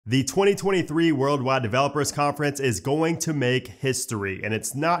The 2023 Worldwide Developers Conference is going to make history, and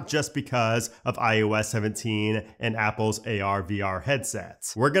it's not just because of iOS 17 and Apple's AR/VR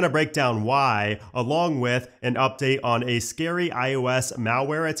headsets. We're going to break down why, along with an update on a scary iOS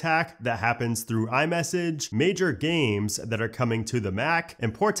malware attack that happens through iMessage, major games that are coming to the Mac,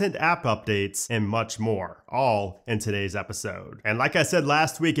 important app updates, and much more, all in today's episode. And like I said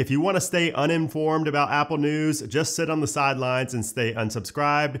last week, if you want to stay uninformed about Apple news, just sit on the sidelines and stay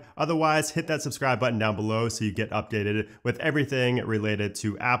unsubscribed. Otherwise, hit that subscribe button down below so you get updated with everything related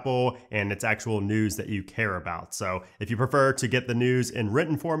to Apple and its actual news that you care about. So if you prefer to get the news in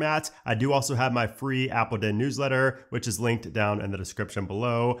written format, I do also have my free Apple Day newsletter, which is linked down in the description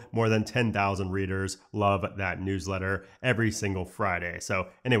below. More than 10,000 readers love that newsletter every single Friday. So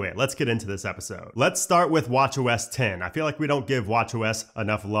anyway, let's get into this episode. Let's start with watchOS 10. I feel like we don't give watchOS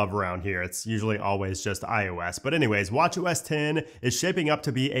enough love around here. It's usually always just iOS. But anyways, watchOS 10 is shaping up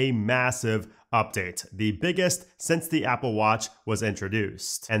to be a massive update, the biggest since the Apple Watch was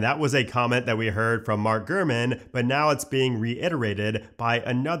introduced. And that was a comment that we heard from Mark Gurman, but now it's being reiterated by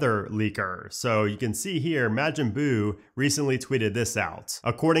another leaker. So you can see here, Majin Buu recently tweeted this out.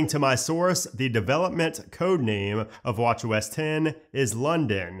 According to my source, the development code name of watchOS 10 is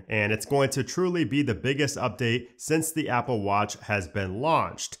London, and it's going to truly be the biggest update since the Apple Watch has been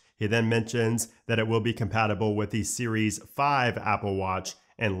launched. He then mentions that it will be compatible with the Series 5 Apple Watch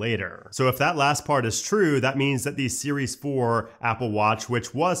and later. So if that last part is true, that means that the Series 4 Apple Watch,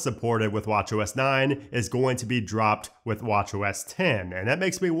 which was supported with watchOS 9, is going to be dropped with watchOS 10. And that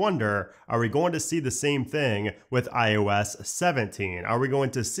makes me wonder, are we going to see the same thing with iOS 17? Are we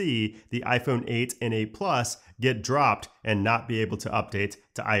going to see the iPhone 8 and 8 Plus get dropped and not be able to update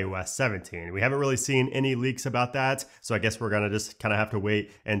to iOS 17? We haven't really seen any leaks about that, so I guess we're gonna just kind of have to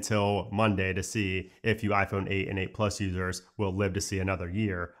wait until Monday to see if you iPhone 8 and 8 Plus users will live to see another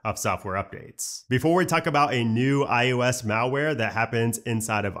year of software updates. Before we talk about a new iOS malware that happens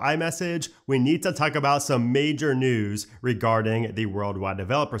inside of iMessage, we need to talk about some major news regarding the Worldwide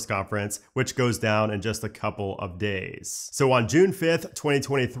Developers Conference, which goes down in just a couple of days. So on June 5th,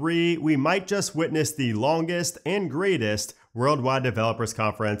 2023, we might just witness the longest and greatest Worldwide Developers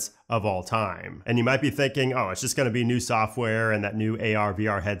Conference of all time. And you might be thinking, oh, it's just going to be new software and that new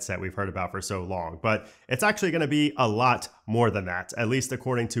AR/VR headset we've heard about for so long. But it's actually going to be a lot more than that, at least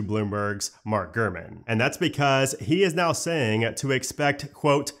according to Bloomberg's Mark Gurman. And that's because he is now saying to expect,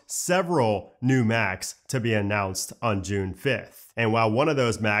 quote, several new Macs to be announced on June 5th. And while one of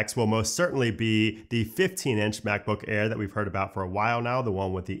those Macs will most certainly be the 15-inch MacBook Air that we've heard about for a while now, the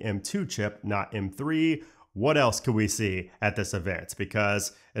one with the M2 chip, not M3, what else could we see at this event?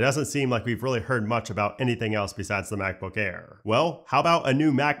 Because it doesn't seem like we've really heard much about anything else besides the MacBook Air. Well, how about a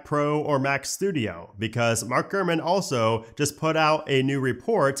new Mac Pro or Mac Studio? Because Mark Gurman also just put out a new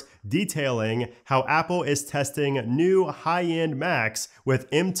report detailing how Apple is testing new high-end Macs with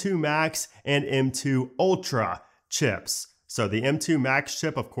M2 Max and M2 Ultra chips. So the M2 Max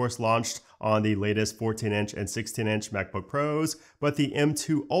chip, of course, launched on the latest 14-inch and 16-inch MacBook Pros, but the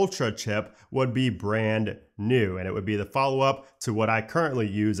M2 Ultra chip would be brand new, and it would be the follow-up to what I currently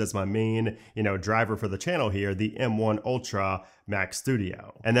use as my main, driver for the channel here, the M1 Ultra Mac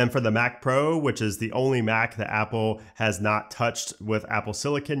Studio. And then for the Mac Pro, which is the only Mac that Apple has not touched with Apple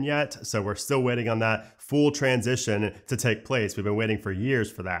Silicon yet, so we're still waiting on that full transition to take place. We've been waiting for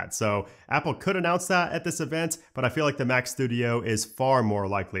years for that. So Apple could announce that at this event, but I feel like the Mac Studio is far more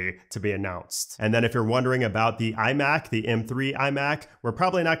likely to be announced. And then if you're wondering about the iMac, the M3 iMac, we're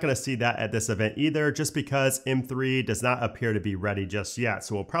probably not going to see that at this event either, just because M3 does not appear to be ready just yet.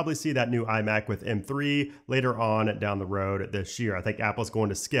 So we'll probably see that new iMac with M3 later on down the road this year. I think Apple's going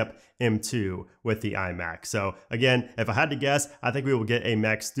to skip M2 with the iMac. So again, if I had to guess, I think we will get a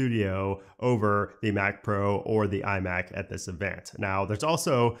Mac Studio over the Mac Pro or the iMac at this event. Now, there's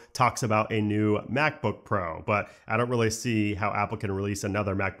also talks about a new MacBook Pro, but I don't really see how Apple can release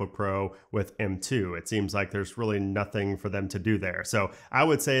another MacBook Pro with M2. It seems like there's really nothing for them to do there. So I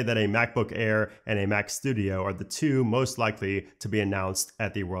would say that a MacBook Air and a Mac Studio are the two most likely to be announced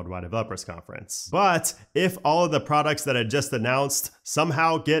at the Worldwide Developers Conference. But if all of the products that I just announced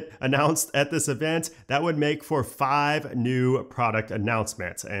somehow get announced at this event, that would make for 5 new product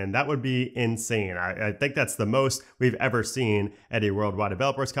announcements, and that would be insane. I think that's the most we've ever seen at a Worldwide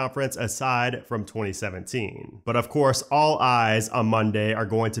Developers Conference aside from 2017. But of course, all eyes on Monday are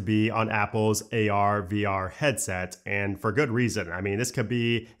going to be on Apple's AR/VR headset, and for good reason. I mean, this could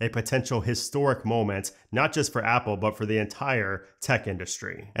be a potential historic moment, not just for Apple, but for the entire tech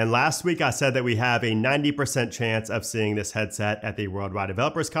industry. And last week I said that we have a 90% chance of seeing this headset at the Worldwide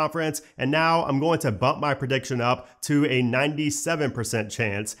Developers Conference, and now I'm going to bump my prediction up to a 97%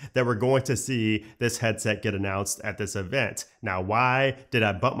 chance that we're going to see this headset get announced at this event. Now, why did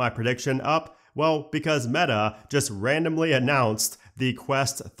I bump my prediction up? Well, because Meta just randomly announced the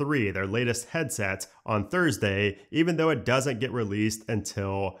Quest 3, their latest headset, on Thursday, even though it doesn't get released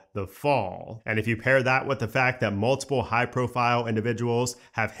until the fall. And if you pair that with the fact that multiple high-profile individuals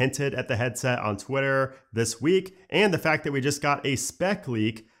have hinted at the headset on Twitter this week, and the fact that we just got a spec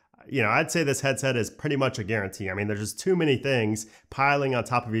leak, I'd say this headset is pretty much a guarantee. I mean, there's just too many things piling on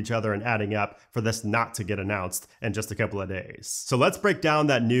top of each other and adding up for this not to get announced in just a couple of days. So let's break down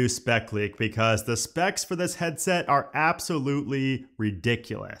that new spec leak, because the specs for this headset are absolutely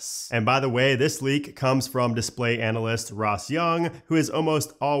ridiculous. And by the way, this leak comes from display analyst Ross Young, who is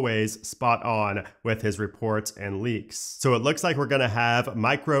almost always spot on with his reports and leaks. So it looks like we're gonna have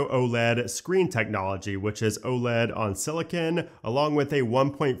micro OLED screen technology, which is OLED on silicon, along with a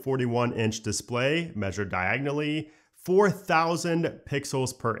 1.41-inch display measured diagonally, 4,000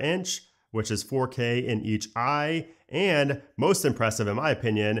 pixels per inch, which is 4K in each eye, and most impressive in my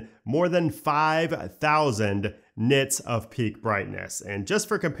opinion, more than 5,000 nits of peak brightness. And just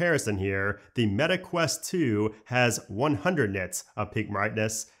for comparison here, the Meta Quest 2 has 100 nits of peak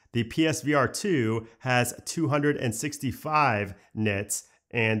brightness, the PSVR 2 has 265 nits,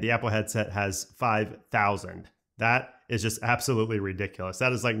 and the Apple headset has 5,000. That is just absolutely ridiculous.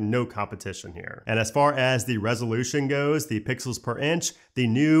 That is like no competition here. And as far as the resolution goes, the pixels per inch, the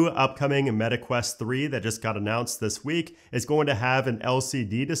new upcoming Meta Quest 3 that just got announced this week is going to have an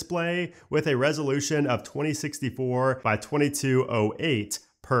LCD display with a resolution of 2064 by 2208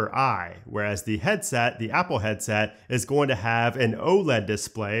 per eye, whereas the headset, the Apple headset, is going to have an OLED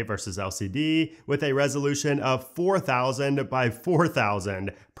display versus LCD with a resolution of 4000 by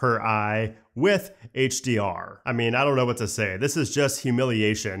 4000 per eye with HDR. I mean, I don't know what to say. This is just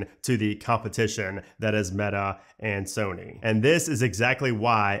humiliation to the competition that is Meta and Sony. And this is exactly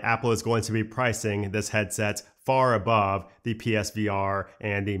why Apple is going to be pricing this headset far above the PSVR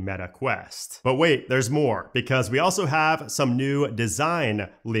and the Meta Quest. But wait, there's more, because we also have some new design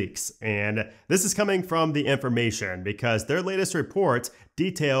leaks. And this is coming from The Information, because their latest report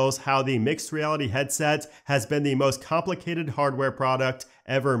details how the mixed reality headset has been the most complicated hardware product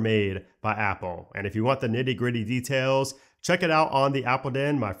ever made by Apple. And if you want the nitty-gritty details, check it out on the Apple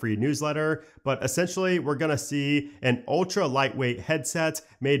Den, my free newsletter. But essentially, we're gonna see an ultra lightweight headset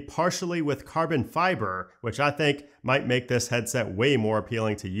made partially with carbon fiber, which I think might make this headset way more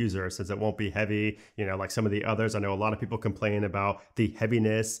appealing to users, since it won't be heavy, like some of the others. I know a lot of people complain about the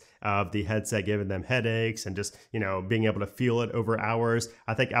heaviness of the headset giving them headaches and just, being able to feel it over hours.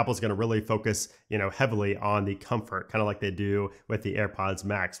 I think Apple's gonna really focus, heavily on the comfort, kind of like they do with the AirPods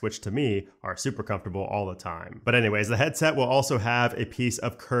Max, which to me are super comfortable all the time. But anyways, the headset will also have a piece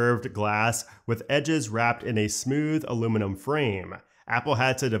of curved glass with edges wrapped in a smooth aluminum frame. Apple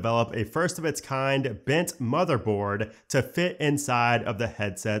had to develop a first-of-its-kind bent motherboard to fit inside of the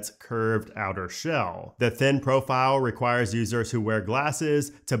headset's curved outer shell. The thin profile requires users who wear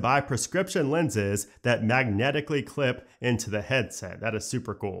glasses to buy prescription lenses that magnetically clip into the headset. That is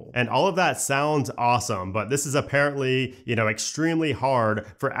super cool. And all of that sounds awesome, but this is apparently, extremely hard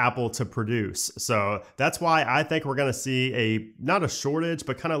for Apple to produce. So that's why I think we're gonna see not a shortage,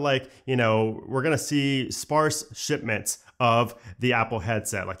 but kind of like, we're gonna see sparse shipments of the Apple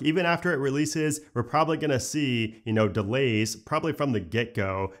headset. Like even after it releases, we're probably gonna see, delays probably from the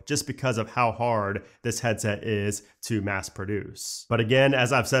get-go, just because of how hard this headset is to mass produce. But again,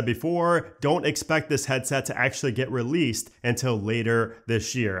 as I've said before, don't expect this headset to actually get released until later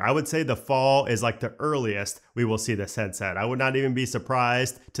this year. I would say the fall is like the earliest we will see this headset. I would not even be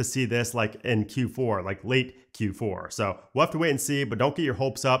surprised to see this like in Q4, like late Q4. So we'll have to wait and see, but don't get your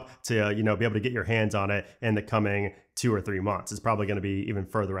hopes up to, be able to get your hands on it in the coming 2 or 3 months. It's probably going to be even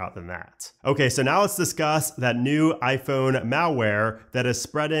further out than that. Okay, so now let's discuss that new iPhone malware that is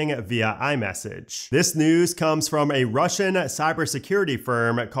spreading via iMessage. This news comes from a Russian cybersecurity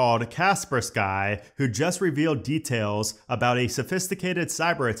firm called Kaspersky, who just revealed details about a sophisticated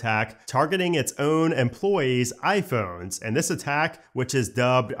cyber attack targeting its own employees' iPhones. And this attack, which is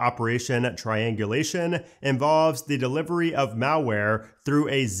dubbed Operation Triangulation, involves the delivery of malware through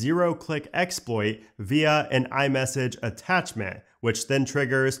a zero-click exploit via an iMessage attachment, which then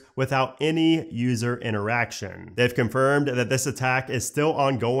triggers without any user interaction. They've confirmed that this attack is still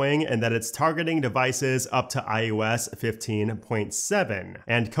ongoing and that it's targeting devices up to iOS 15.7.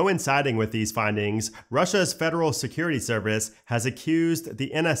 And coinciding with these findings, Russia's Federal Security Service has accused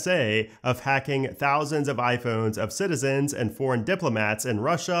the NSA of hacking thousands of iPhones of citizens and foreign diplomats in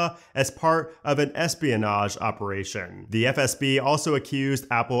Russia as part of an espionage operation. The FSB also accused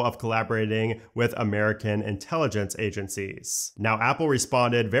Apple of collaborating with American intelligence agencies. Now, Apple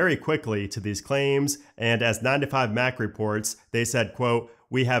responded very quickly to these claims, and as 9to5Mac reports, they said, quote,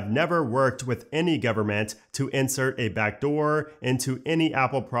 "We have never worked with any government to insert a backdoor into any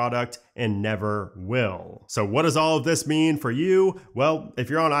Apple product and never will." So what does all of this mean for you? Well, if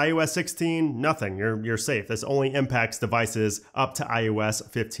you're on iOS 16, nothing, you're safe. This only impacts devices up to iOS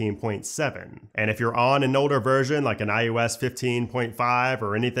 15.7. And if you're on an older version, like an iOS 15.5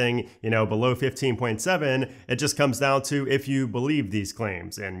 or anything, below 15.7, it just comes down to if you believe these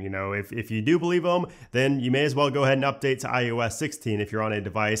claims. And, if you do believe them, then you may as well go ahead and update to iOS 16 if you're on a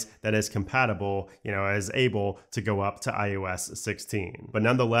device that is compatible, is able to go up to iOS 16. But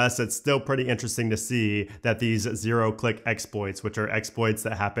nonetheless, it's still pretty interesting to see that these zero-click exploits, which are exploits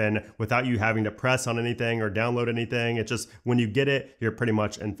that happen without you having to press on anything or download anything, it's just when you get it, you're pretty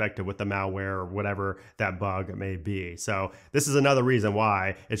much infected with the malware or whatever that bug may be. So this is another reason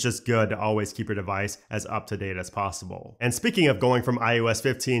why it's just good to always keep your device as up-to-date as possible. And speaking of going from iOS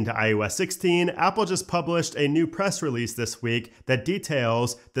 15 to iOS 16, Apple just published a new press release this week that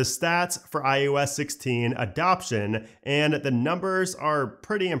details the stats for iOS 16 adoption, and the numbers are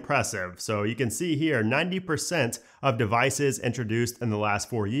pretty impressive. So you can see here, 90% of devices introduced in the last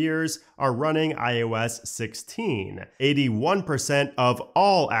 4 years are running iOS 16. 81% of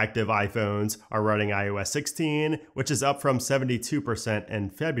all active iPhones are running iOS 16, which is up from 72% in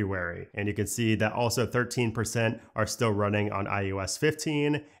February. And you can see that also 13% are still running on iOS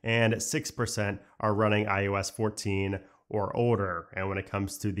 15 and 6% are running iOS 14 or older. And when it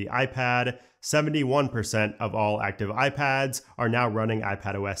comes to the iPad, 71% of all active iPads are now running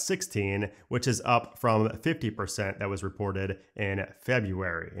iPadOS 16, which is up from 50% that was reported in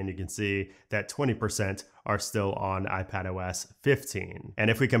February. And you can see that 20% are still on iPadOS 15. And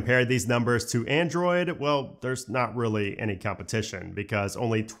if we compare these numbers to Android, well, there's not really any competition because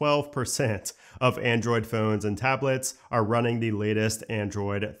only 12% of Android phones and tablets are running the latest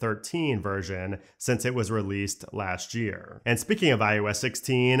Android 13 version since it was released last year. And speaking of iOS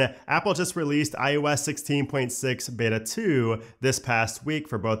 16, Apple just released iOS 16.6 Beta 2 this past week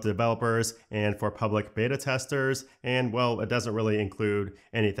for both developers and for public beta testers. And well, it doesn't really include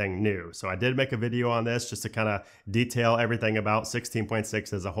anything new. So I did make a video on this just to kind of detail everything about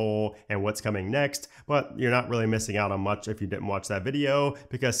 16.6 as a whole and what's coming next, but you're not really missing out on much if you didn't watch that video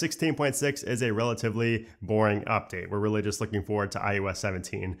because 16.6 is a relatively boring update. We're really just looking forward to iOS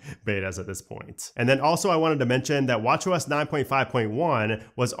 17 betas at this point. And then also I wanted to mention that watchOS 9.5.1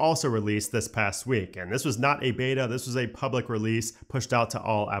 was also released this past week, and this was not a beta, this was a public release pushed out to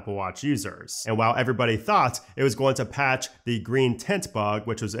all Apple Watch users. And while everybody thought it was going to patch the green tint bug,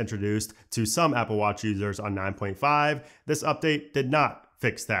 which was introduced to some Apple Watch users on 9.5, this update did not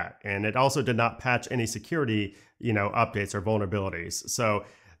fix that. And it also did not patch any security, updates or vulnerabilities. So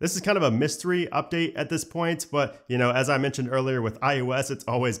this is kind of a mystery update at this point, but as I mentioned earlier with iOS, it's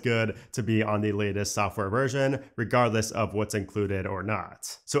always good to be on the latest software version, regardless of what's included or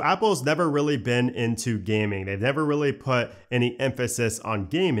not. So Apple's never really been into gaming. They've never really put any emphasis on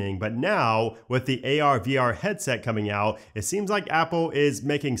gaming, but now with the AR/VR headset coming out, it seems like Apple is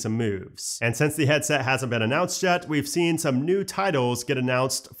making some moves. And since the headset hasn't been announced yet, we've seen some new titles get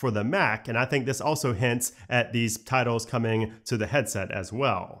announced for the Mac, and I think this also hints at these titles coming to the headset as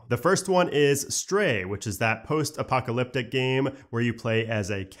well. The first one is Stray, which is that post-apocalyptic game where you play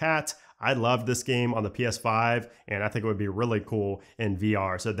as a cat. I loved this game on the PS5, and I think it would be really cool in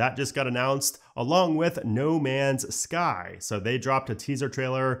VR. So that just got announced along with No Man's Sky. So they dropped a teaser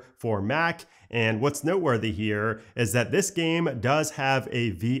trailer for Mac. And what's noteworthy here is that this game does have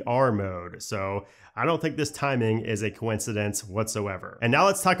a VR mode. So I don't think this timing is a coincidence whatsoever. And now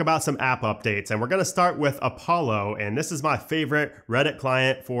let's talk about some app updates. And we're gonna start with Apollo. And this is my favorite Reddit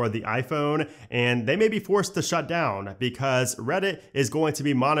client for the iPhone. And they may be forced to shut down because Reddit is going to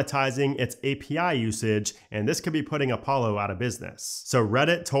be monetizing its API usage. And this could be putting Apollo out of business. So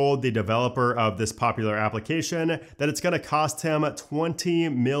Reddit told the developer of this popular application that it's gonna cost him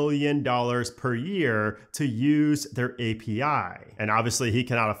 $20 million per year to use their API. And obviously he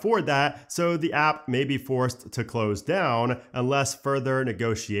cannot afford that. So the app may be forced to close down unless further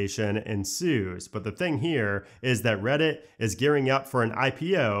negotiation ensues. But the thing here is that Reddit is gearing up for an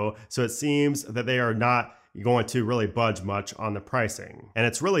IPO, so it seems that they are not going to really budge much on the pricing. And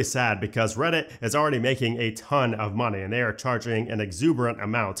it's really sad because Reddit is already making a ton of money and they are charging an exuberant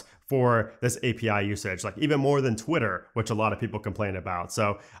amount for this API usage, like even more than Twitter, which a lot of people complain about.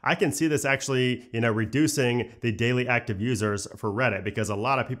 So I can see this actually, reducing the daily active users for Reddit because a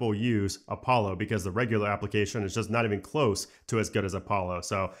lot of people use Apollo because the regular application is just not even close to as good as Apollo.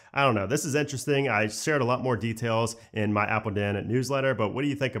 So I don't know, this is interesting. I shared a lot more details in my Apple Den newsletter, but what do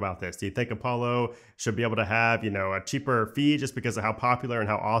you think about this? Do you think Apollo should be able to have, a cheaper fee just because of how popular and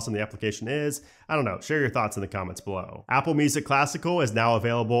how awesome the application is? I don't know, share your thoughts in the comments below. Apple Music Classical is now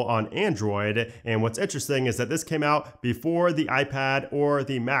available on Android, and what's interesting is that this came out before the iPad or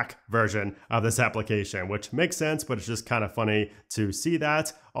the Mac version of this application, which makes sense, but it's just kind of funny to see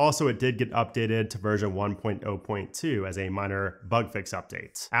that. Also, it did get updated to version 1.0.2 as a minor bug fix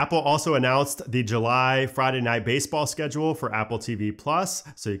update. Apple also announced the July Friday Night Baseball schedule for Apple TV Plus,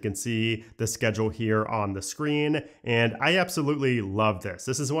 so you can see the schedule here on the screen, and I absolutely love this.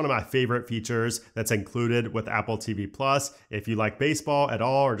 This is one of my favorite features that's included with Apple TV Plus. If you like baseball at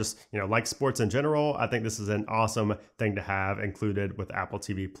all or just like sports in general, I think this is an awesome thing to have included with Apple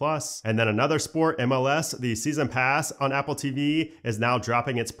TV Plus. And then another sport, MLS, the Season Pass on Apple TV is now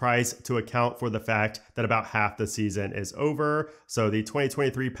dropping its price to account for the fact that about half the season is over. So the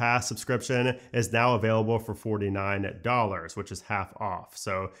 2023 Pass subscription is now available for $49, which is half off.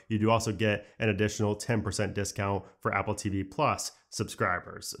 So you do also get an additional 10% discount for Apple TV Plus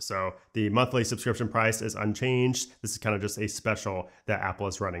subscribers. So the monthly subscription price is unchanged. This is kind of just a special that Apple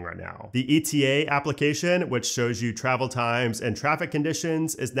is running right now. The ETA application, which shows you travel times and traffic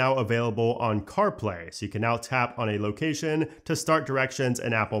conditions, is now available on CarPlay. So you can now tap on a location to start directions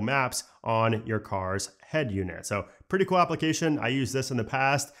in Apple Maps on your car's head unit. So pretty cool application. I used this in the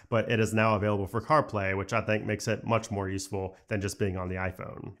past, but it is now available for CarPlay, which I think makes it much more useful than just being on the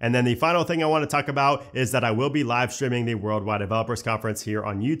iPhone. And then the final thing I want to talk about is that I will be live streaming the Worldwide Developers Conference here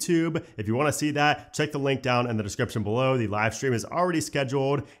on YouTube. If you want to see that, check the link down in the description below. The live stream is already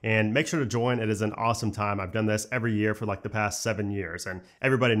scheduled and make sure to join. It is an awesome time. I've done this every year for like the past 7 years and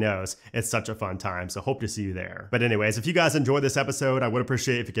everybody knows it's such a fun time. So hope to see you there. But anyways, if you guys enjoyed this episode, I would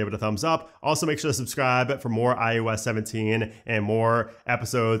appreciate if you gave it a thumbs up. Also make sure to subscribe for more iOS 17 and more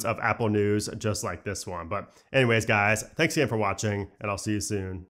episodes of Apple news just like this one. But anyways, guys, thanks again for watching and I'll see you soon.